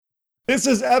This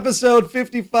is episode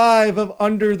 55 of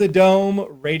Under the Dome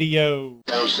Radio.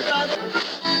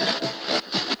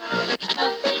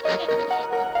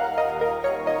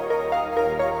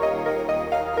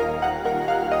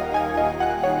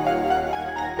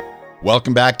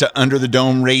 Welcome back to Under the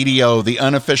Dome Radio, the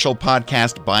unofficial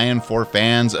podcast by and for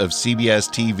fans of CBS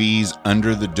TV's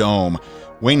Under the Dome.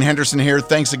 Wayne Henderson here.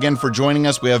 Thanks again for joining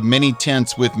us. We have many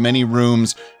tents with many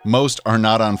rooms. Most are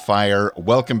not on fire.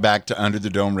 Welcome back to Under the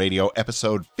Dome Radio,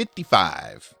 episode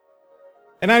 55.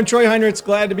 And I'm Troy Heinrichs,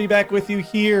 glad to be back with you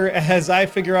here as I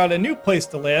figure out a new place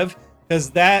to live, because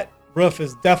that roof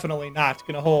is definitely not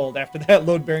going to hold after that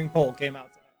load-bearing pole came out.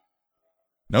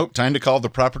 Nope, time to call the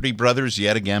Property Brothers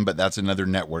yet again, but that's another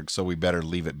network, so we better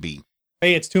leave it be.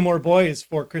 Hey, it's two more boys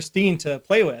for Christine to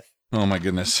play with. Oh my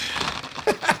goodness.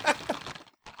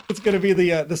 It's going to be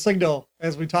the signal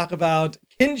as we talk about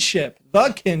kinship,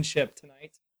 the kinship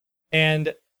tonight.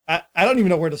 And I don't even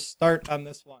know where to start on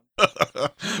this one.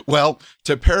 Well,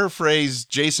 to paraphrase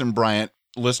Jason Bryant,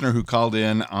 listener who called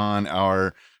in on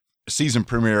our season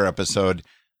premiere episode,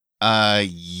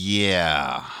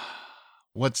 yeah.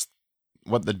 What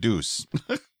the deuce?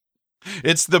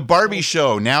 It's the Barbie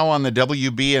show now on the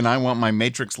WB, and I want my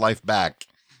Matrix life back.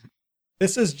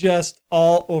 This is just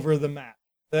all over the map.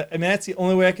 I mean, that's the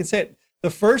only way I can say it. The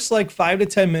first 5 to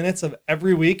 10 minutes of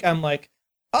every week, I'm like,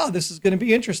 oh, this is going to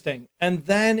be interesting. And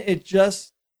then it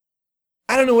just,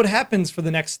 I don't know what happens for the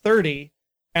next 30.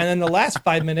 And then the last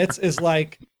 5 minutes is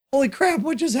like, holy crap,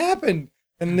 what just happened?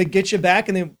 And then they get you back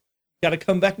and they got to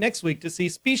come back next week to see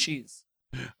Species.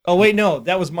 Oh, wait, no,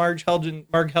 that was Marg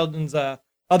Helden's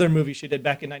other movie she did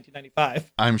back in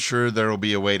 1995. I'm sure there will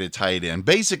be a way to tie it in.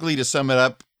 Basically, to sum it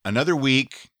up, another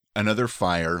week, another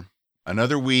fire.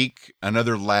 Another week,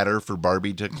 another ladder for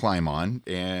Barbie to climb on,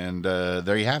 and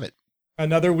there you have it.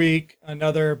 Another week,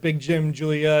 another Big Jim,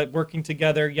 Julia working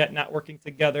together, yet not working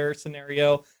together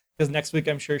scenario, because next week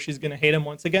I'm sure she's going to hate him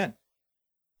once again.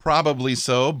 Probably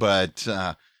so, but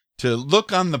to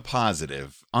look on the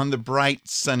positive, on the bright,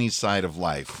 sunny side of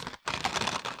life,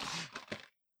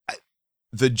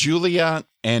 the Julia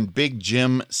and Big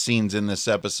Jim scenes in this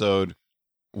episode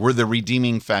were the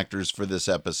redeeming factors for this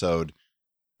episode.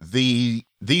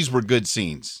 These were good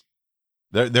scenes.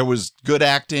 There was good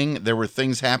acting. There were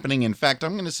things happening. In fact,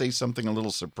 I'm going to say something a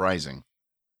little surprising.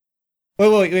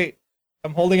 Wait.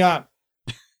 I'm holding on.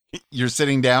 You're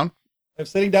sitting down? I'm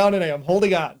sitting down and I'm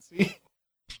holding on. See?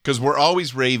 Because we're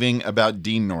always raving about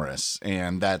Dean Norris,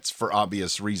 and that's for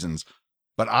obvious reasons.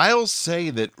 But I'll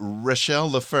say that Rachel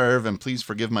Lefevre, and please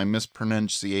forgive my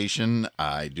mispronunciation,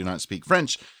 I do not speak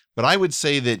French, but I would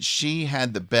say that she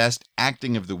had the best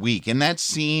acting of the week. In that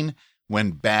scene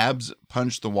when Babs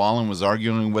punched the wall and was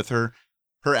arguing with her,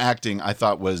 her acting, I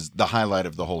thought, was the highlight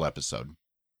of the whole episode.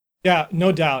 Yeah,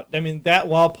 no doubt. I mean, that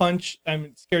wall punch,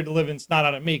 I'm scared to live in snot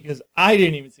out of me because I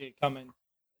didn't even see it coming.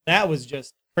 That was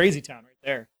just crazy town right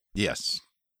there. Yes.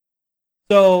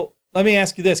 So let me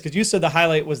ask you this, because you said the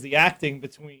highlight was the acting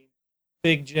between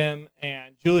Big Jim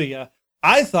and Julia.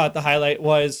 I thought the highlight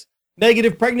was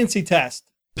negative pregnancy test.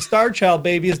 The Star Child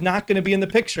baby is not going to be in the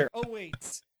picture. Oh,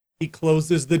 wait. He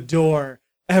closes the door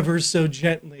ever so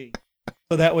gently.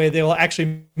 So that way they will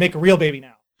actually make a real baby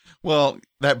now. Well,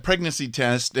 that pregnancy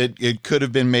test, it could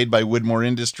have been made by Woodmore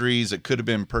Industries. It could have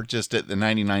been purchased at the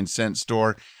 99-cent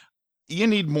store. You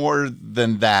need more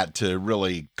than that to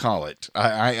really call it.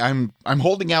 I'm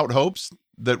holding out hopes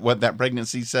that what that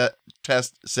pregnancy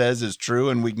test says is true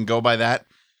and we can go by that.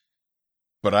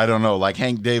 But I don't know, like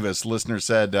Hank Davis, listener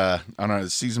said on our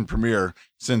season premiere,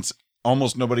 since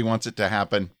almost nobody wants it to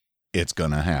happen, it's going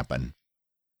to happen.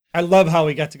 I love how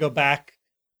we got to go back,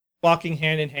 walking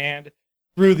hand in hand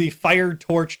through the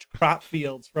fire-torched crop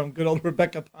fields from good old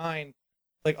Rebecca Pine.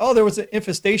 Like, oh, there was an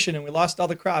infestation and we lost all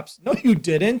the crops. No, you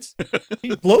didn't.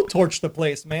 He blowtorched the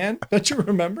place, man. Don't you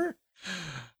remember?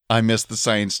 I miss the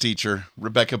science teacher.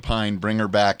 Rebecca Pine, bring her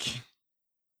back.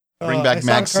 Bring back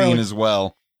Maxine as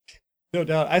well. No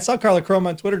doubt. I saw Carla Chrome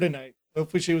on Twitter tonight.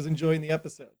 Hopefully she was enjoying the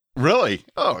episode. Really?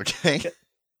 Oh, okay.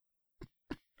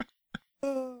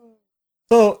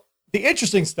 So, the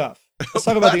interesting stuff. Let's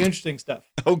talk about the interesting stuff.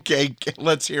 Okay,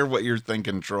 let's hear what you're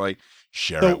thinking, Troy.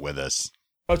 Share it with us.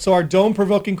 So our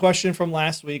dome-provoking question from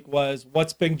last week was,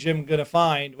 what's Big Jim going to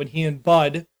find when he and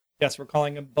Bud, yes, we're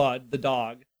calling him Bud, the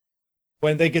dog,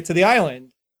 when they get to the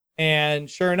island? And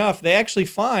sure enough, they actually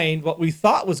find what we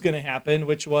thought was going to happen,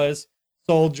 which was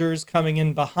soldiers coming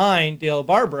in behind Dale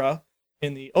Barbara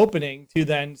in the opening to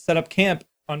then set up camp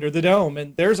under the dome.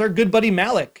 And there's our good buddy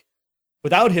Malik,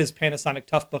 without his Panasonic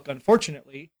Tough Book,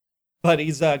 unfortunately, but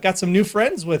he's got some new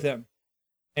friends with him.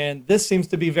 And this seems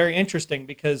to be very interesting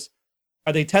because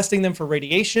Are they testing them for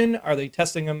radiation? Are they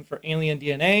testing them for alien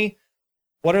DNA?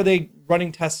 What are they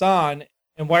running tests on?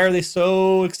 And why are they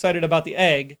so excited about the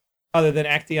egg other than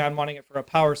Acteon wanting it for a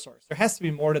power source? There has to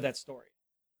be more to that story.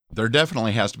 There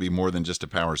definitely has to be more than just a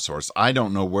power source. I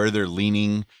don't know where they're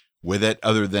leaning with it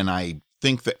other than I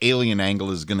think the alien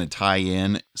angle is going to tie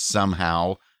in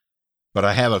somehow. But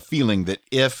I have a feeling that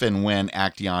if and when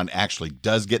Acteon actually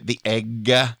does get the egg,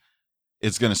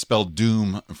 it's going to spell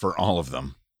doom for all of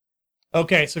them.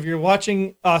 Okay, so if you're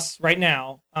watching us right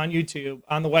now on YouTube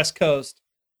on the West Coast,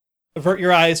 avert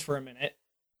your eyes for a minute.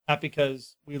 Not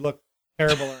because we look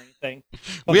terrible or anything.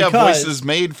 We have voices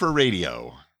made for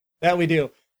radio. That we do.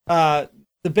 The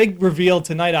big reveal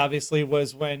tonight, obviously,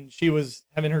 was when she was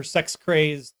having her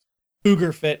sex-crazed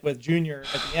cougar fit with Junior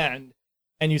at the end.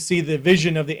 And you see the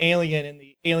vision of the alien and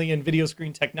the alien video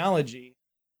screen technology.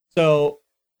 So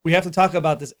we have to talk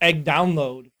about this egg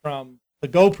download from the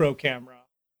GoPro camera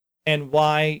and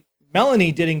why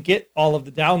Melanie didn't get all of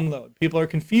the download. People are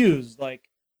confused. Like,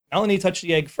 Melanie touched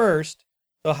the egg first,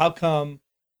 so how come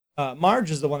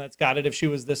Marge is the one that's got it if she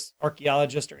was this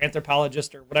archaeologist or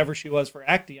anthropologist or whatever she was for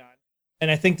Acteon? And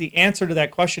I think the answer to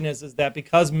that question is that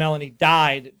because Melanie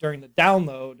died during the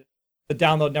download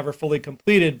never fully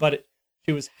completed, but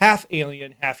she was half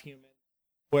alien, half human,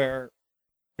 where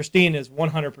Christine is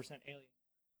 100% alien.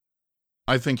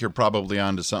 I think you're probably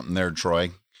onto something there, Troy.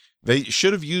 They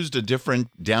should have used a different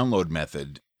download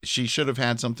method. She should have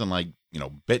had something like,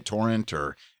 BitTorrent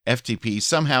or FTP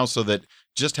somehow so that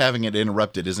just having it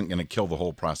interrupted isn't going to kill the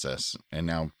whole process. And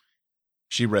now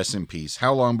she rests in peace.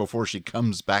 How long before she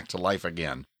comes back to life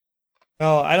again?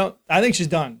 Oh, I think she's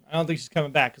done. I don't think she's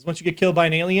coming back because once you get killed by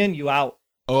an alien, you out.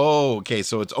 Oh, okay.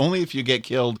 So it's only if you get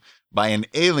killed by an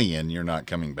alien, you're not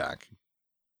coming back.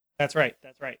 That's right.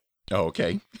 Oh,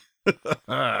 okay.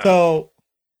 So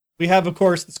we have, of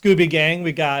course, the Scooby Gang.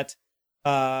 We got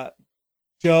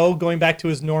Joe going back to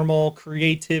his normal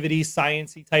creativity,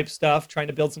 science-y type stuff, trying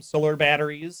to build some solar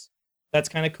batteries. That's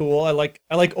kind of cool. I like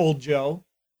old Joe.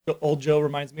 Old Joe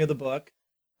reminds me of the book.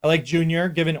 I like Junior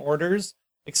giving orders.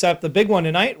 Except the big one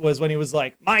tonight was when he was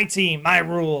like, my team, my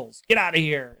rules, get out of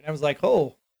here. And I was like,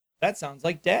 oh, that sounds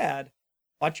like Dad.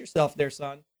 Watch yourself there,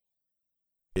 son.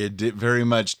 It very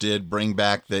much did bring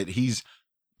back that he's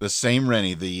the same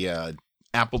Rennie. The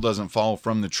apple doesn't fall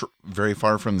from the very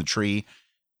far from the tree.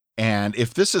 And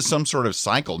if this is some sort of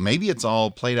cycle, maybe it's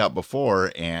all played out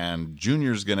before and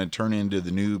Junior's going to turn into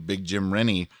the new Big Jim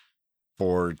Rennie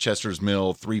for Chester's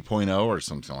Mill 3.0 or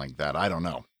something like that. I don't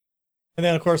know. And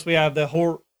then, of course, we have the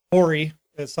Hori,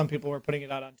 as some people were putting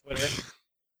it out on Twitter.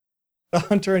 The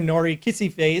Hunter and Nori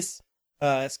kissy face,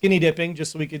 skinny dipping,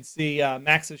 just so we could see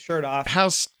Max's shirt off. How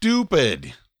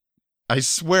stupid. I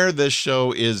swear this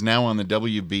show is now on the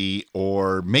WB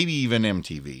or maybe even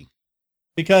MTV.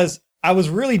 Because I was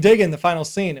really digging the final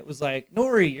scene. It was like,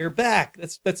 Nori, you're back.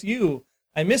 That's you.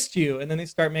 I missed you. And then they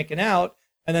start making out.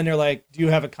 And then they're like, do you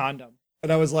have a condom?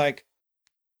 And I was like,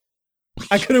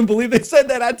 I couldn't believe they said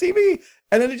that on TV.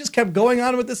 And then it just kept going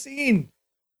on with the scene.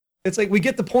 It's like, we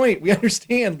get the point. We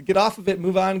understand. Get off of it.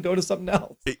 Move on. Go to something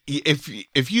else.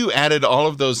 If you added all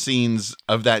of those scenes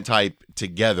of that type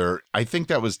together, I think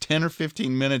that was 10 or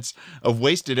 15 minutes of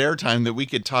wasted airtime that we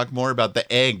could talk more about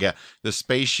the egg, the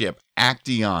spaceship,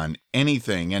 Acteon,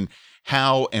 anything, and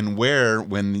how and where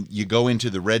when you go into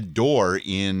the red door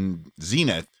in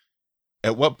Zenith,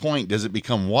 at what point does it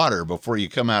become water before you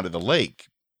come out of the lake?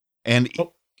 And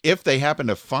if they happen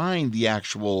to find the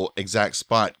actual exact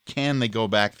spot, can they go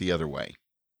back the other way?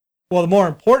 Well, the more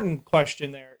important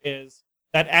question there is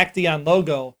that Acteon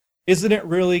logo. Isn't it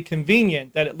really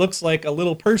convenient that it looks like a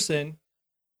little person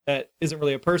that isn't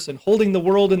really a person holding the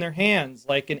world in their hands,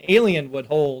 like an alien would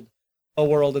hold a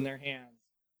world in their hands?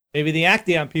 Maybe the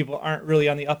Acteon people aren't really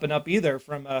on the up and up either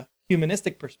from a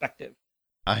humanistic perspective.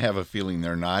 I have a feeling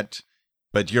they're not.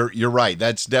 But you're right.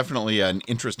 That's definitely an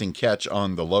interesting catch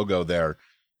on the logo there.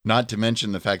 Not to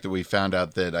mention the fact that we found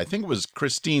out that I think it was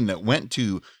Christine that went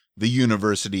to the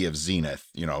University of Zenith.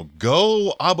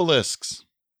 Go obelisks.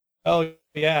 Oh,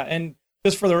 yeah. And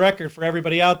just for the record, for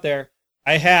everybody out there,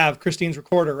 I have Christine's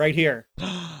recorder right here.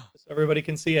 So everybody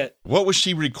can see it. What was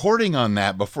she recording on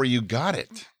that before you got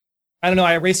it? I don't know.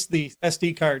 I erased the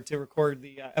SD card to record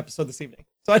the episode this evening.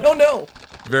 So I don't know.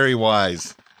 Very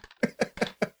wise.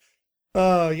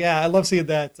 Oh, yeah. I love seeing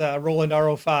that Roland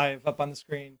R05 up on the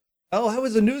screen. Oh, I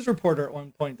was a news reporter at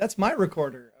one point. That's my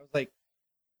recorder. I was like, I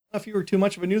don't know if you were too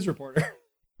much of a news reporter.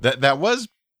 That was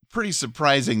pretty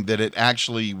surprising that it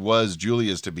actually was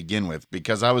Julia's to begin with,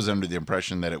 because I was under the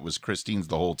impression that it was Christine's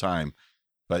the whole time.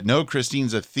 But no,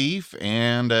 Christine's a thief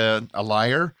and a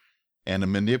liar and a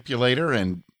manipulator.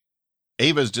 And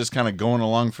Ava's just kind of going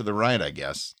along for the ride, I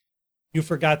guess. You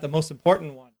forgot the most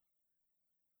important one.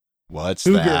 What's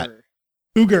Cougar. that?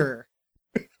 Cougar.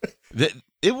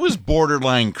 It was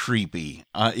borderline creepy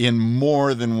in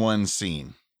more than one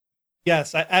scene.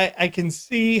 Yes, I can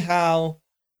see how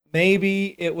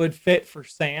maybe it would fit for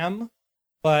Sam,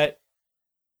 but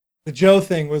the Joe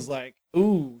thing was like,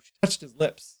 ooh, she touched his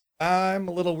lips. I'm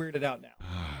a little weirded out now.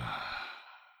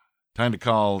 Time to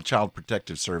call Child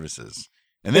Protective Services.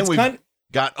 And then we've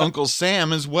got Uncle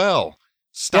Sam as well.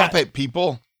 Stop it,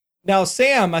 people. Now,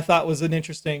 Sam, I thought, was an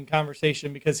interesting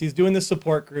conversation because he's doing the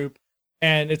support group.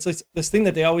 And it's this thing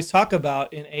that they always talk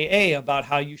about in AA about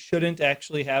how you shouldn't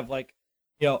actually have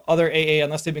other AA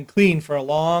unless they've been clean for a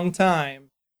long time,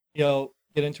 get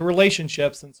into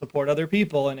relationships and support other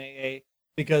people in AA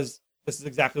because this is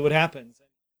exactly what happens. And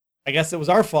I guess it was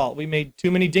our fault. We made too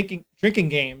many drinking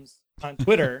games on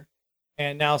Twitter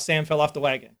and now Sam fell off the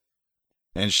wagon.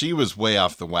 And she was way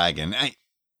off the wagon.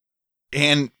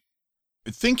 And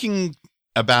thinking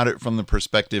about it from the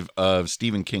perspective of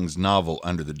Stephen King's novel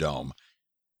Under the Dome,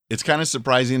 it's kind of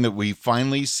surprising that we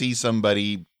finally see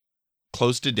somebody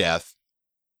close to death,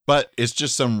 but it's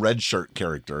just some red shirt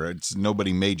character. It's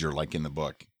nobody major like in the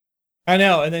book. I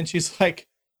know. And then she's like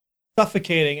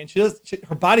suffocating and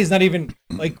her body's not even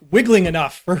like wiggling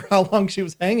enough for how long she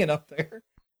was hanging up there.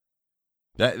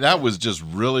 That was just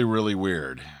really, really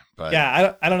weird. But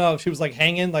yeah, I don't know if she was like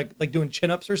hanging, like doing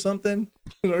chin-ups or something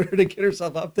in order to get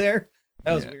herself up there.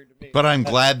 That was weird to me. But I'm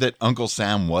glad that Uncle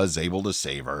Sam was able to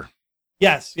save her.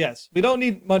 Yes. We don't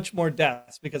need much more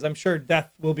deaths because I'm sure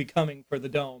death will be coming for the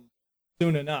Dome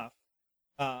soon enough.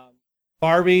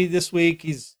 Barbie this week,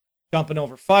 he's jumping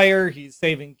over fire. He's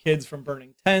saving kids from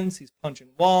burning tents. He's punching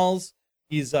walls.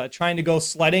 He's trying to go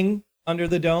sledding under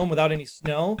the Dome without any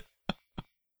snow.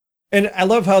 And I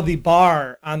love how the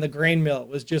bar on the grain mill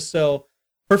was just so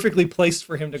perfectly placed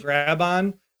for him to grab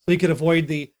on so he could avoid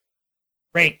the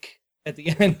rake at the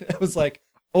end. I was like,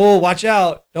 oh, watch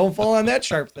out. Don't fall on that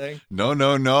sharp thing.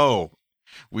 No.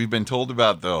 We've been told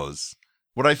about those.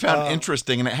 What I found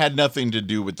interesting, and it had nothing to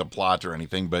do with the plot or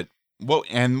anything, but what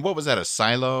was that, a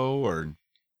silo or?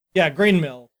 Yeah, grain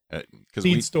mill. Because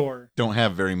feed store. Don't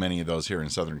have very many of those here in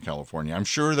Southern California. I'm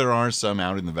sure there are some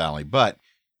out in the valley, but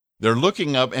they're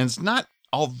looking up, and it's not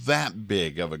all that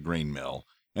big of a grain mill.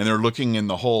 And they're looking in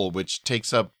the hole, which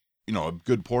takes up, a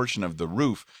good portion of the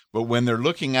roof. But when they're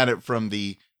looking at it from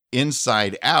the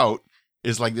inside out,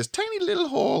 is like this tiny little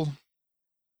hole.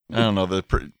 I don't know.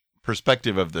 The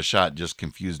perspective of the shot just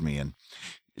confused me. And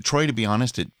Troy, to be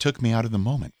honest, it took me out of the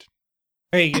moment.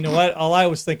 Hey, you know what? All I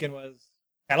was thinking was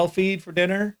cattle feed for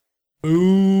dinner.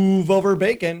 Move over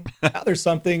bacon. Now there's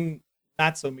something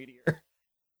not so meatier.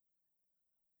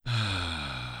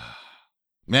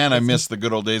 Man, I miss the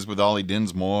good old days with Ollie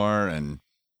Dinsmore, and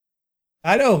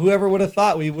I know whoever would have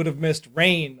thought we would have missed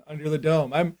rain under the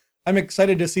Dome. I'm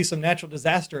excited to see some natural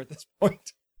disaster at this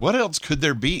point. What else could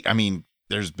there be? I mean,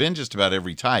 there's been just about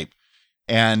every type.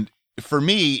 And for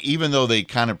me, even though they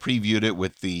kind of previewed it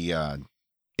with the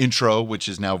intro, which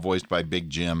is now voiced by Big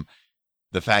Jim,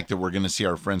 the fact that we're going to see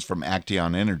our friends from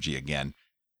Action Energy again.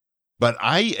 But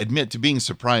I admit to being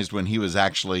surprised when he was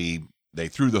they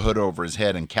threw the hood over his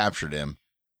head and captured him.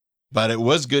 But it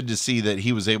was good to see that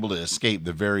he was able to escape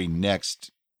the very next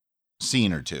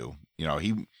scene or two.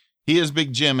 He is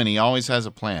Big Jim, and he always has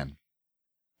a plan.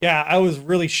 Yeah, I was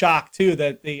really shocked, too,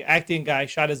 that the acting guy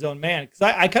shot his own man. Because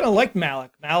I kind of liked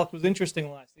Malik. Malik was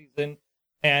interesting last season.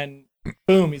 And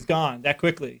boom, he's gone that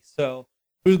quickly. So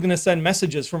who's going to send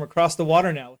messages from across the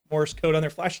water now with Morse code on their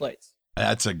flashlights?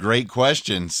 That's a great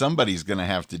question. Somebody's going to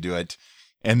have to do it.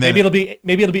 And then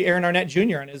maybe it'll be Aaron Arnett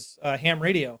Jr. on his ham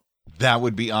radio. That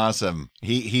would be awesome.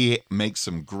 He makes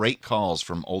some great calls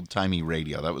from old-timey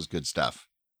radio. That was good stuff.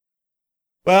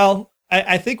 Well,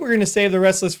 I think we're going to save the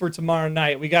rest of this for tomorrow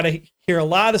night. We got to hear a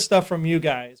lot of stuff from you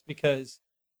guys because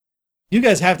you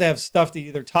guys have to have stuff to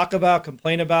either talk about,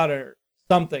 complain about, or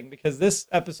something because this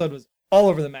episode was all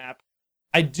over the map.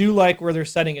 I do like where they're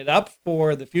setting it up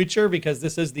for the future because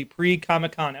this is the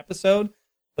pre-Comic-Con episode.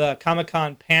 The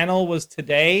Comic-Con panel was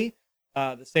today.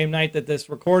 The same night that this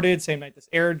recorded, same night this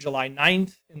aired, July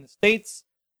 9th in the States.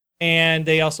 And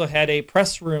they also had a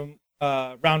press room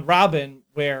round robin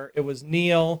where it was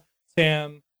Neil,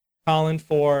 Tim, Colin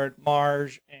Ford,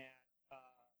 Marge, and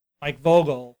Mike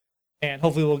Vogel. And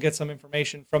hopefully we'll get some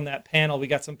information from that panel. We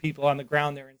got some people on the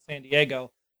ground there in San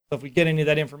Diego. So if we get any of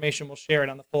that information, we'll share it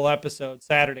on the full episode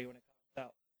Saturday when it comes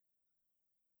out.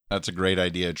 That's a great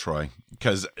idea, Troy.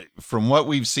 Because from what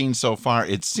we've seen so far,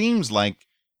 it seems like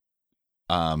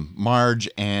Marge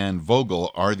and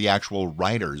Vogel are the actual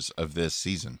writers of this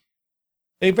season.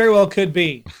 They very well could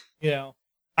be. You know,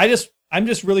 I'm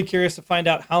just really curious to find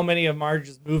out how many of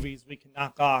Marge's movies we can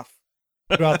knock off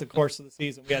throughout the course of the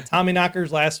season. We had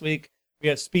Tommyknockers last week. We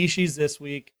have Species this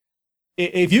week.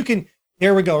 If you can,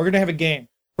 here we go. We're going to have a game.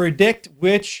 Predict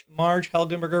which Marge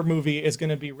Helgenberger movie is going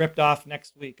to be ripped off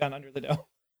next week on Under the Dome.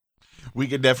 We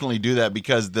could definitely do that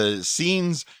because the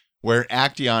scenes where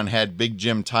Action had Big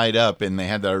Jim tied up and they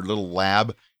had their little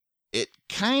lab, it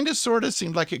kind of sort of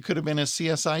seemed like it could have been a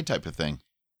CSI type of thing.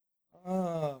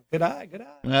 Oh, good eye.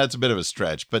 That's a bit of a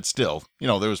stretch, but still,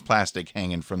 there was plastic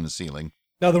hanging from the ceiling.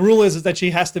 Now, the rule is that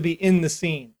she has to be in the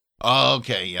scene. Oh,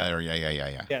 okay. Yeah.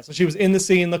 Yeah, so she was in the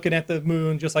scene looking at the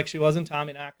moon just like she was in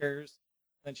Tommyknockers.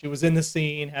 And she was in the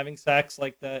scene having sex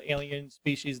like the alien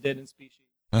species did in Species.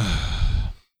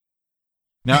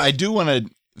 Now, I do want to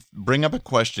bring up a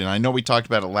question. I know we talked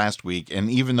about it last week,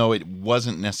 and even though it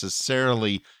wasn't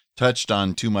necessarily touched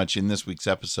on too much in this week's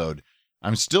episode,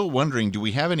 I'm still wondering, do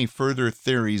we have any further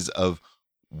theories of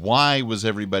why was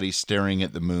everybody staring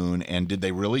at the moon, and did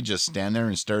they really just stand there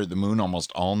and stare at the moon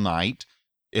almost all night?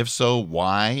 If so,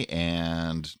 why?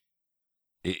 And,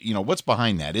 what's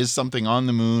behind that? Is something on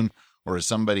the moon, or is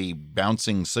somebody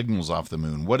bouncing signals off the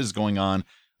moon? What is going on?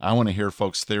 I want to hear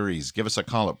folks' theories. Give us a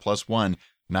call at +1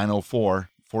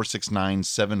 904-469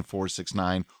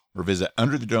 7469 or visit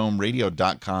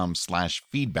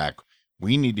underthedomeradio.com/feedback.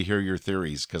 We need to hear your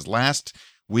theories because last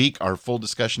week our full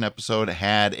discussion episode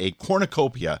had a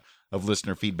cornucopia of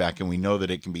listener feedback, and we know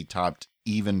that it can be topped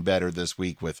even better this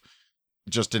week with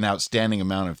just an outstanding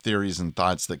amount of theories and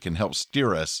thoughts that can help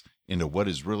steer us into what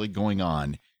is really going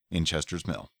on in Chester's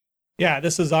Mill. Yeah,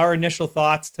 this is our initial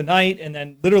thoughts tonight, and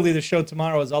then literally the show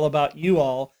tomorrow is all about you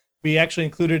all. We actually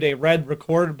included a red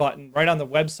record button right on the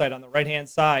website on the right-hand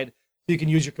side, so you can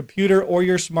use your computer or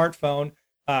your smartphone.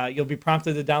 You'll be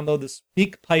prompted to download the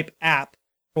SpeakPipe app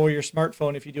for your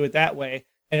smartphone if you do it that way.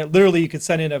 And it literally, you could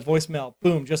send in a voicemail,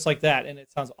 boom, just like that, and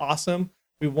it sounds awesome.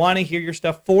 We want to hear your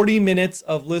stuff. 40 minutes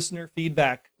of listener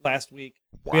feedback last week.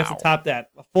 Wow. We have to top that.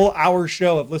 A full hour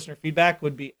show of listener feedback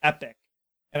would be epic.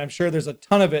 And I'm sure there's a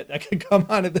ton of it that could come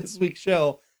on at this week's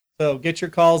show. So get your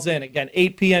calls in. Again,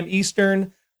 8 p.m.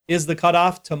 Eastern is the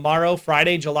cutoff tomorrow,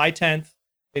 Friday, July 10th.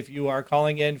 If you are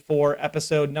calling in for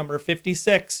episode number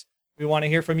 56, we want to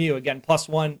hear from you. Again,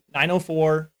 +1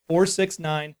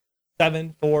 904-469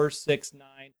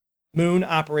 7469. Moon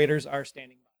operators are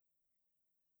standing by.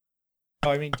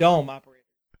 Oh, I mean dome operators.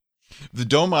 The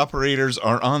dome operators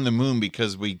are on the moon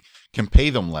because we can pay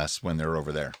them less when they're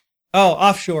over there. Oh,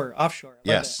 offshore.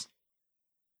 Yes.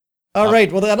 All right.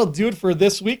 Well, that'll do it for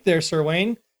this week there, Sir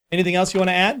Wayne. Anything else you want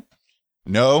to add?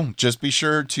 No, just be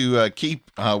sure to keep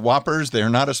Whoppers. They're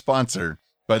not a sponsor,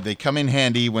 but they come in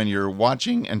handy when you're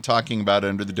watching and talking about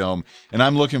Under the Dome. And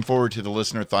I'm looking forward to the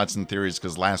listener thoughts and theories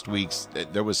because last week's,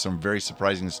 there was some very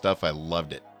surprising stuff. I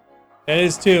loved it. It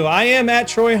is too. I am at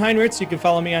Troy Heinrichs. You can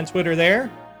follow me on Twitter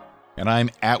there. And I'm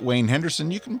at Wayne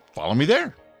Henderson. You can follow me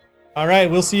there. All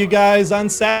right. We'll see you guys on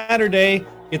Saturday.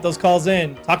 Get those calls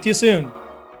in. Talk to you soon.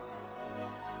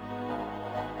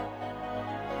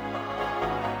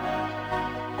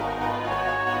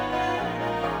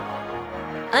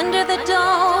 Under the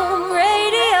Dome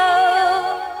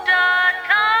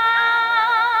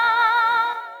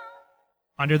Radio.com.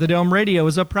 Under the Dome Radio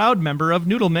is a proud member of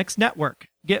Noodle Mix Network.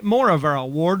 Get more of our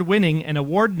award-winning and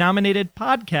award-nominated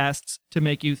podcasts to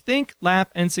make you think, laugh,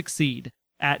 and succeed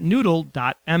at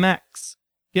noodle.mx.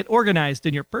 Get organized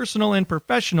in your personal and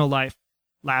professional life.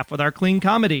 Laugh with our clean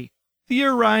comedy.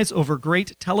 Theorize over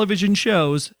great television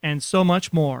shows and so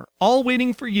much more. All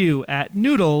waiting for you at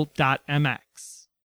noodle.mx.